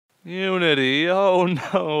Unity, oh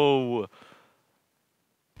no!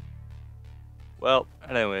 Well,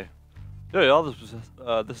 anyway. Hey, all this is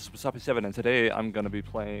Wasabi7, and today I'm gonna be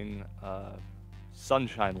playing,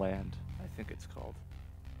 Sunshine Land, I think it's called.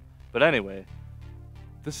 But anyway,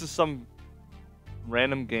 this is some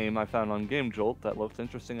random game I found on Game Jolt that looked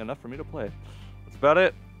interesting enough for me to play. That's about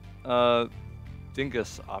it.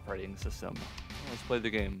 Dingus operating system. Let's play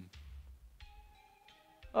the game.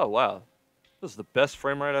 Oh wow, this is the best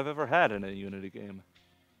frame rate I've ever had in a Unity game.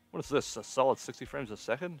 What is this, a solid 60 frames a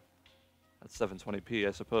second? That's 720p,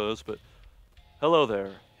 I suppose, but hello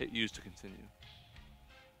there. Hit use to continue.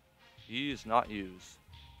 E is not use.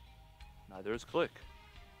 Neither is click.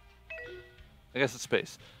 I guess it's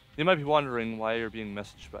space. You might be wondering why you're being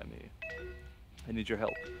messaged by me. I need your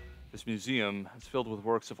help. This museum is filled with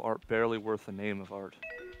works of art barely worth the name of art.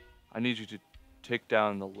 I need you to take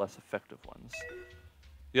down the less effective ones.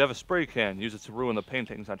 You have a spray can. Use it to ruin the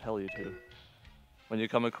paintings I tell you to. When you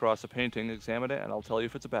come across a painting, examine it, and I'll tell you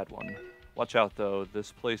if it's a bad one. Watch out, though.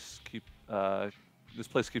 This place keeps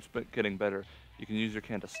getting better. You can use your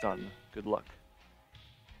can to stun. Good luck.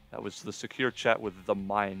 That was the secure chat with the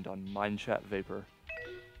Mind on Mind Chat Vapor.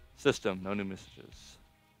 System, no new messages.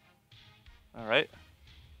 Alright.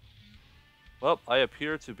 Well, I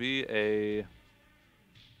appear to be a...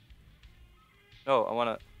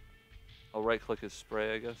 Oh, I'll right-click his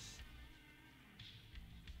spray, I guess.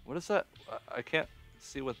 What is that? I can't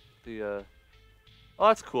see what the, Oh,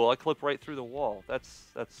 that's cool. I clip right through the wall. That's...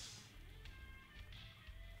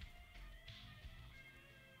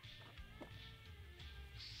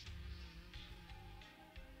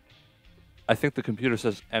 I think the computer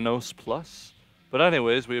says Enos Plus. But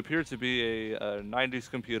anyways, we appear to be a 90s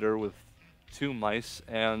computer with 2 mice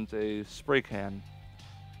and a spray can.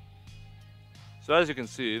 So as you can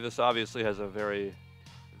see, this obviously has a very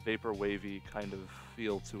vapor wavy kind of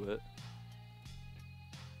feel to it.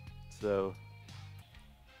 So,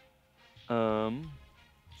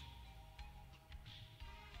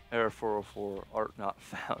 error 404, art not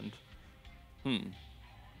found.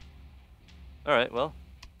 Alright, well.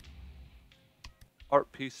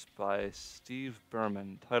 Art piece by Steve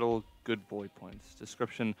Berman, title Good Boy Points.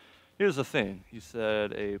 Description, here's the thing. You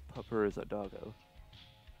said a pupper is a doggo.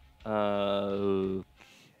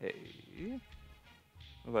 Okay.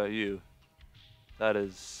 What about you? That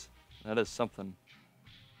is something.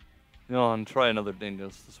 You know, and try another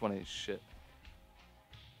dingus. This one ain't shit.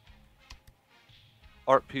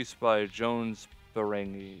 Art piece by Jones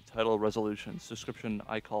Barangi. Title Resolutions. Description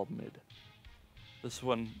I call mid. This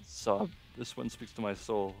one sob. This one speaks to my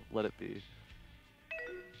soul. Let it be.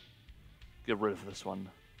 Get rid of this one.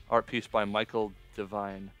 Art piece by Michael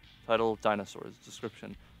Devine. Title Dinosaurs.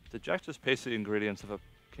 Description. Did Jack just paste the ingredients of a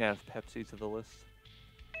can of Pepsi to the list?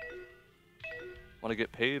 Want to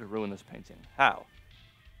get paid or ruin this painting? How?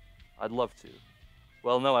 I'd love to.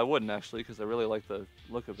 Well, no, I wouldn't actually, because I really like the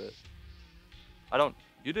look of it.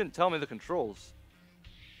 You didn't tell me the controls.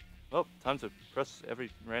 Well, time to press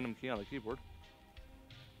every random key on the keyboard.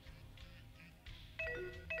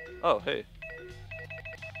 Oh, hey.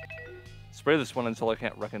 Spray this one until I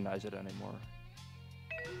can't recognize it anymore.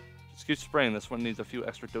 Just keep spraying. This one needs a few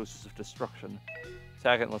extra doses of destruction.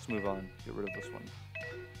 Tag it and let's move on. Get rid of this one.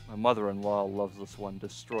 My mother-in-law loves this one.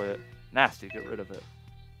 Destroy it. Nasty. Get rid of it.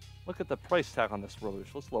 Look at the price tag on this rubbish.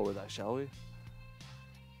 Let's lower that, shall we?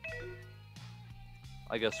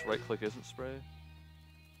 I guess right-click isn't spray.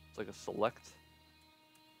 It's like a select.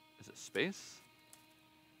 Is it space?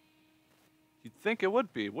 You'd think it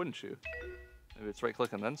would be, wouldn't you? Maybe it's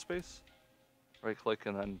right-click and then space? Right-click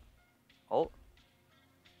and then Alt?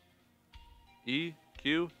 E,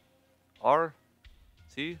 Q, R,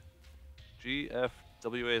 T, G, F,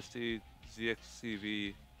 W, A, S, T, Z, X, C,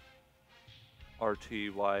 V, R,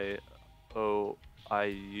 T, Y, O,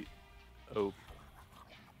 I, O.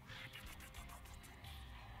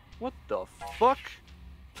 What the fuck?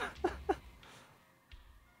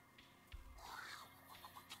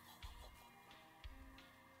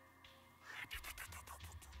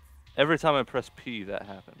 Every time I press P, that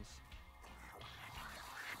happens.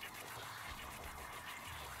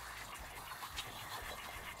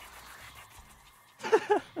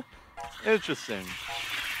 Interesting.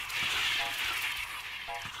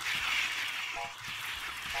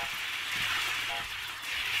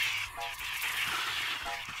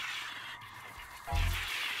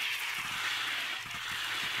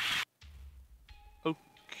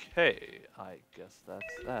 Okay, I guess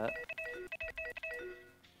that's that.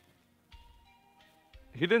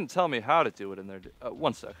 He didn't tell me how to do it in there.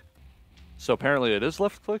 One sec. So apparently it is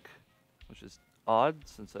left click, which is odd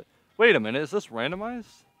since I... Wait a minute, is this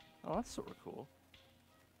randomized? Oh, that's sort of cool.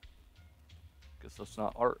 Guess that's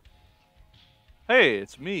not art. Hey,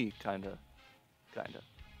 it's me, kinda.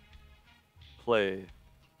 Play.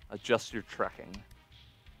 Adjust your tracking.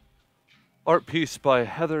 Art piece by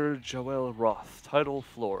Heather Joelle Roth. Title,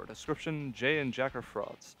 Floor. Description, Jay and Jack are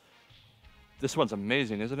frauds. This one's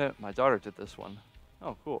amazing, isn't it? My daughter did this one.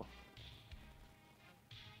 Oh, cool.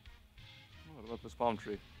 What about this palm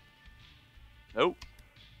tree? Nope.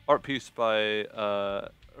 Art piece by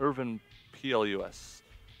Irvin PLUS.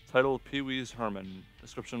 Title, Pee-wee's Herman.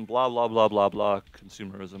 Description, blah, blah, blah, blah, blah.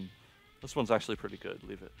 Consumerism. This one's actually pretty good.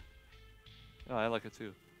 Leave it. Yeah, I like it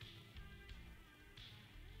too.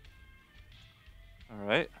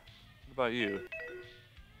 Alright. What about you?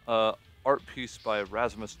 Art piece by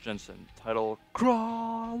Rasmus Jensen. Title,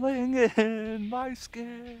 Crawling in My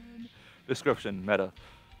Skin. Description, meta.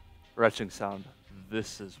 Retching sound.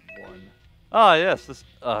 This is one. Ah, yes. This.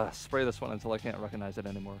 Spray this one until I can't recognize it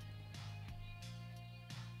anymore.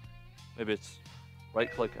 Maybe it's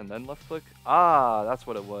right click and then left click. Ah, that's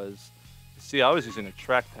what it was. See, I was using a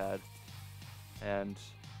trackpad. And...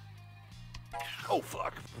 oh,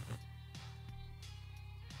 fuck.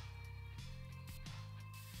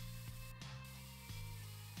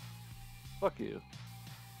 Fuck you.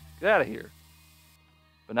 Get out of here.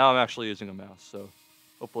 But now I'm actually using a mouse, so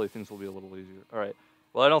hopefully things will be a little easier. Alright.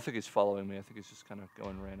 Well, I don't think he's following me. I think he's just kind of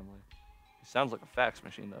going randomly. He sounds like a fax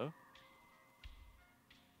machine, though.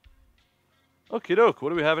 Okie doke. What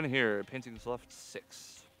do we have in here? Paintings left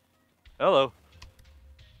 6. Hello.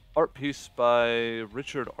 Art piece by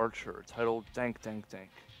Richard Archer. Titled Dank Dank Dank.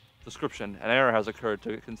 Description. An error has occurred.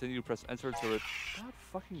 To continue, press enter to it. God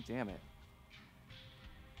fucking damn it.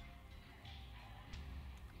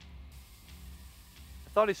 I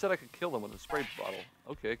thought he said I could kill him with a spray bottle.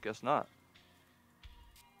 Okay, guess not.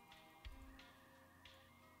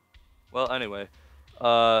 Well, anyway.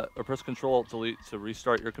 Or press Control-Alt-Delete to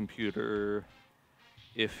restart your computer.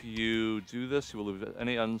 If you do this, you will lose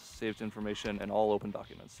any unsaved information and all open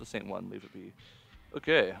documents. This ain't one. Leave it be.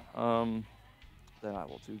 Okay. Then I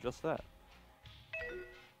will do just that.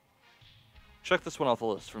 Check this one off the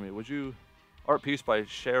list for me, would you? Art piece by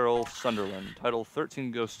Cheryl Sunderland. Title,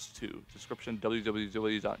 13 Ghosts 2. Description,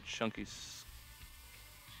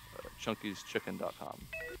 www.chunkieschicken.com.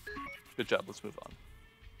 Good job. Let's move on.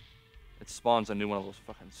 It spawns a new one of those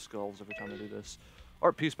fucking skulls every time I do this.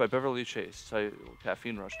 Art piece by Beverly Chase. Title,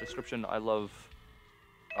 Caffeine Rush. Description, I love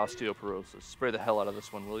osteoporosis. Spray the hell out of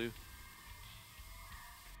this one, will you?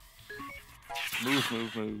 Move,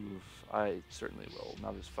 move, move. I certainly will.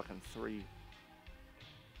 Now there's fucking 3.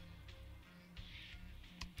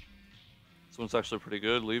 This one's actually pretty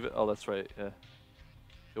good. Leave it. Oh, that's right. Yeah. Okay,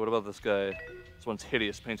 what about this guy? This one's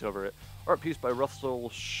hideous. Paint over it. Art piece by Russell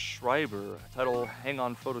Schreiber. Title, Hang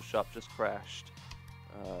on Photoshop just crashed.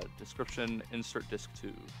 Description, insert disc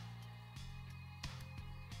 2.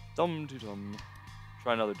 Dum-de-dum.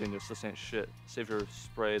 Try another dingus. This ain't shit. Save your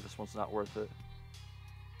spray. This one's not worth it.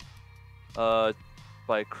 By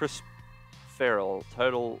Chris Farrell.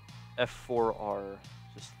 Title, F4R.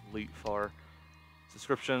 Just leet far.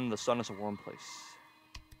 Description, the sun is a warm place.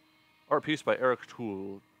 Art piece by Eric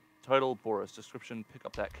Toole. Title, Boris. Description, pick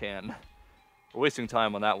up that can. We're wasting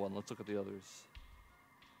time on that one. Let's look at the others.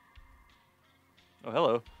 Oh,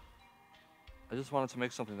 hello. I just wanted to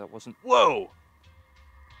make something that wasn't... Whoa!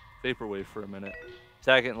 Vaporwave for a minute.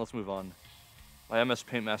 Tag it and let's move on. My MS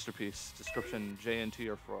Paint masterpiece. Description, JNT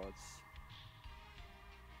are frauds.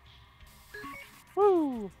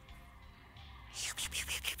 Woo!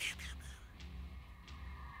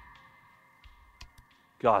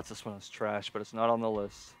 God, this one is trash, but it's not on the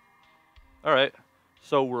list. Alright,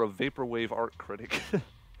 so we're a Vaporwave art critic.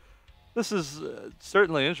 This is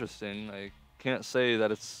certainly interesting. I can't say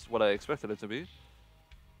that it's what I expected it to be.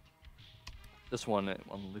 This one,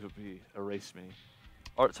 I'll leave it be. Erase Me.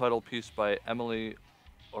 Art title piece by Emily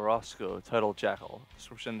Orozco. Title, Jackal.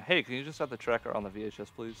 Description, hey, can you just have the tracker on the VHS,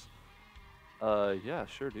 please? Yeah,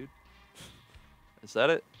 sure, dude. Is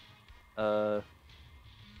that it?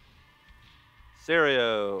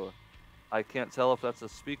 Stereo. I can't tell if that's a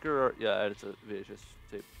speaker or... yeah, it's a VHS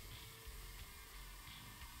tape.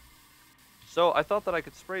 So, I thought that I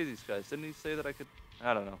could spray these guys. Didn't he say that I could...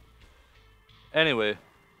 I don't know. Anyway.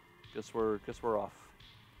 Guess we're off.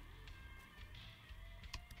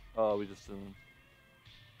 Oh, we just didn't...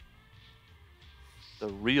 The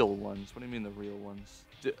real ones. What do you mean the real ones?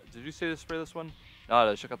 Did you say to spray this one?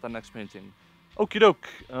 No, check out the next painting. Okie doke.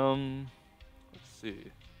 Let's see.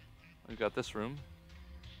 We've got this room.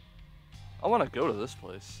 I want to go to this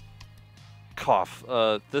place. Cough.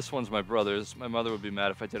 This one's my brother's. My mother would be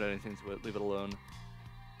mad if I did anything to it. Leave it alone.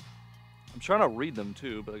 I'm trying to read them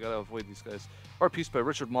too, but I gotta avoid these guys. Art piece by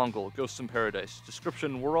Richard Mongol, Ghosts in Paradise.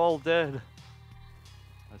 Description, we're all dead.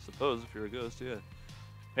 I suppose if you're a ghost, yeah.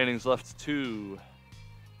 Paintings left 2.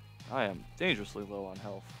 I am dangerously low on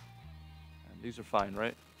health. And these are fine,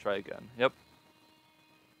 right? Try again. Yep.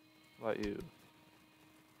 How about you?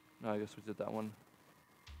 No, I guess we did that one.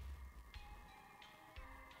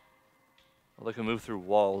 Well, they can move through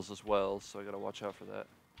walls as well, so I gotta watch out for that.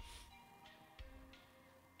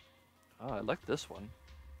 Oh, I like this one.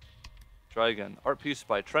 Try again. Art piece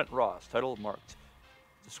by Trent Ross. Title marked.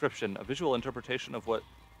 Description, a visual interpretation of what...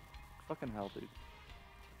 Fucking hell, dude.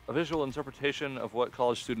 A visual interpretation of what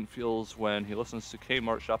college student feels when he listens to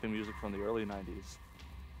Kmart shopping music from the early 90s.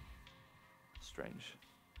 Strange.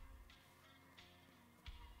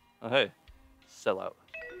 Oh, hey. Sellout.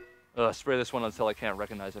 Spray this one until I can't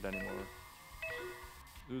recognize it anymore.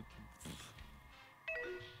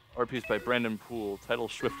 Art piece by Brandon Poole. Title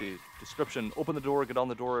Swifty. Description, open the door, get on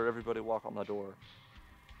the door, everybody walk on the door.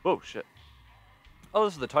 Oh, shit. Oh,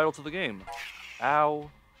 this is the title to the game. Ow.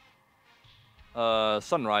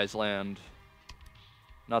 Sunrise Land.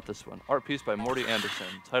 Not this one. Art piece by Morty Anderson.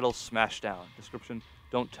 Title Smashdown. Description,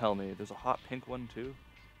 don't tell me. There's a hot pink one too.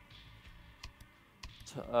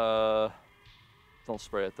 Don't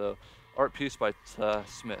spray it though. Art piece by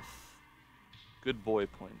Smith. Good boy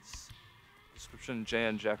points. Description, Jay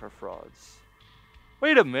and Jack are frauds.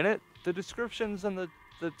 Wait a minute. The descriptions and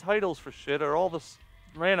the titles for shit are all this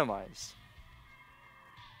randomized.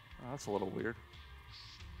 Oh, that's a little weird.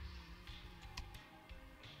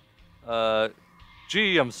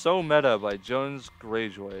 Gee, I'm so meta by Jones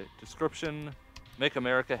Greyjoy. Description, make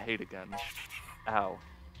America hate again. Ow.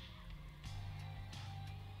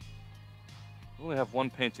 I only have one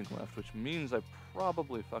painting left, which means I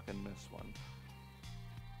probably fucking missed one.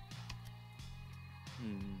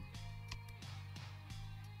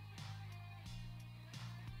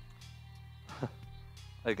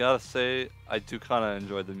 I gotta say, I do kind of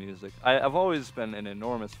enjoy the music. I've always been an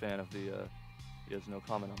enormous fan of the, he has no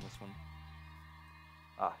comment on this one.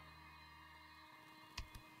 Ah.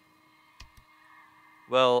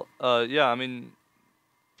 Well, yeah, I mean,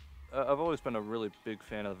 I've always been a really big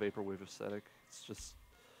fan of the Vaporwave aesthetic. It's just,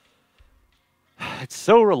 it's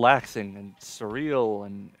so relaxing and surreal,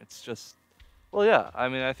 and it's just, well, yeah, I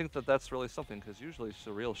mean, I think that that's really something, because usually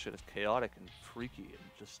surreal shit is chaotic and freaky and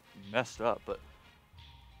just messed up, but,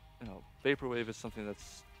 you know, Vaporwave is something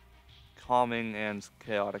that's calming and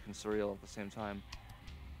chaotic and surreal at the same time.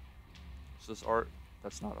 Is this art?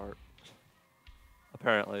 That's not art.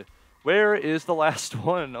 Apparently. Where is the last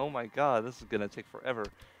one? Oh my god, this is gonna take forever.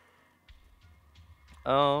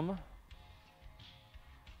 Yeah,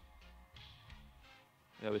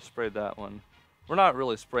 we sprayed that one. We're not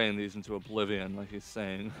really spraying these into oblivion, like he's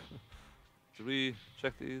saying. Should we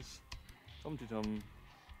check these? Dum-de-dum.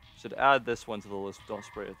 Should add this one to the list, don't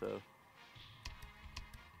spray it though.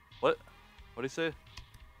 What? What'd he say?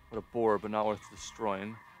 What a bore, but not worth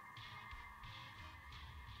destroying.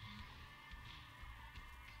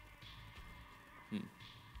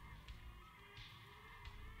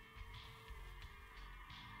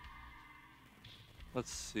 Let's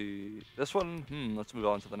see. This one? Let's move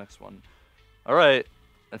on to the next one. Alright.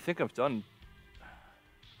 I think I've done...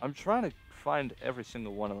 I'm trying to find every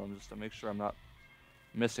single one of them just to make sure I'm not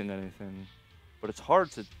missing anything. But it's hard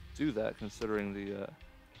to do that considering the...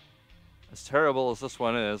 as terrible as this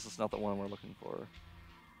one is, it's not the one we're looking for.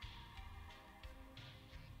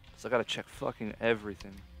 So I gotta check fucking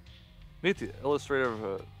everything. Meet the illustrator of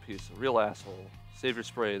a piece. A real asshole. Save your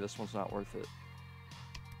spray. This one's not worth it.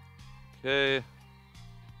 Okay.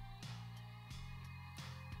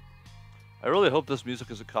 I really hope this music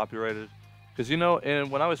isn't copyrighted. Because, you know,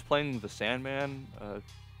 when I was playing The Sandman, I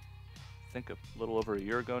think a little over a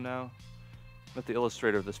year ago now, I met the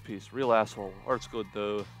illustrator of this piece. Real asshole. Art's good,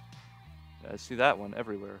 though. Yeah, I see that one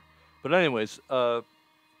everywhere. But anyways, when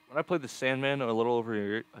I played The Sandman a little over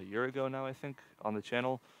a year ago now, I think, on the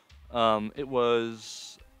channel, there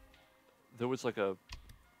was like a...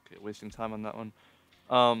 Okay, wasting time on that one.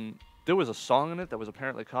 There was a song in it that was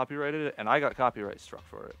apparently copyrighted, and I got copyright struck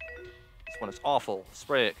for it. This one is awful.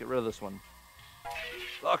 Spray it. Get rid of this one.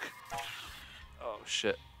 Fuck. Oh,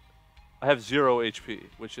 shit. I have 0 HP,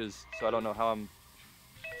 which is... So I don't know how I'm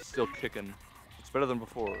still kicking. It's better than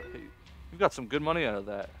before. Hey, you've got some good money out of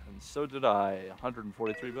that. And so did I.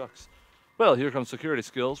 143 bucks. Well, here comes security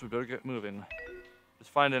skills. We better get moving.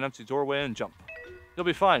 Just find an empty doorway and jump. You'll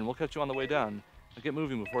be fine. We'll catch you on the way down. Now get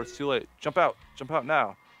moving before it's too late. Jump out. Jump out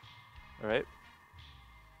now. Alright.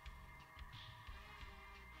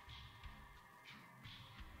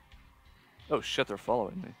 Oh shit, they're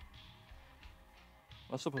following me.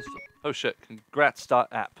 I was supposed to. Oh shit!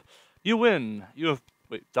 Congrats.app. You win. You have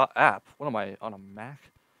wait. .app. What am I on a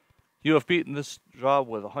Mac? You have beaten this job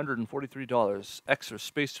with $143. X or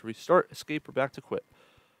space to restart, escape, or back to quit.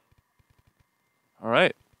 All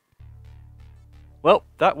right. Well,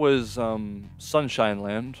 that was Sunshine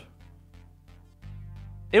Land.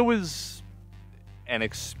 It was an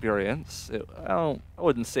experience. I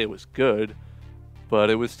wouldn't say it was good, but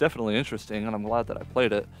it was definitely interesting, and I'm glad that I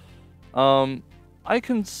played it. I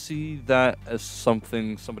can see that as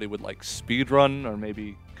something somebody would like speedrun or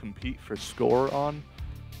maybe compete for score on,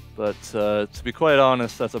 but to be quite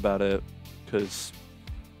honest, that's about it, because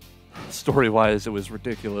story-wise it was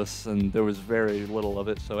ridiculous and there was very little of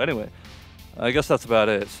it. So anyway, I guess that's about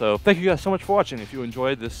it. So thank you guys so much for watching. If you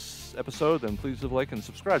enjoyed this episode, then please leave a like and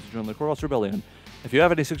subscribe to join the Corvallis Rebellion. If you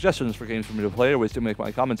have any suggestions for games for me to play or ways to make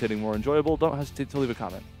my commentating more enjoyable, don't hesitate to leave a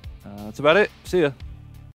comment. That's about it. See ya.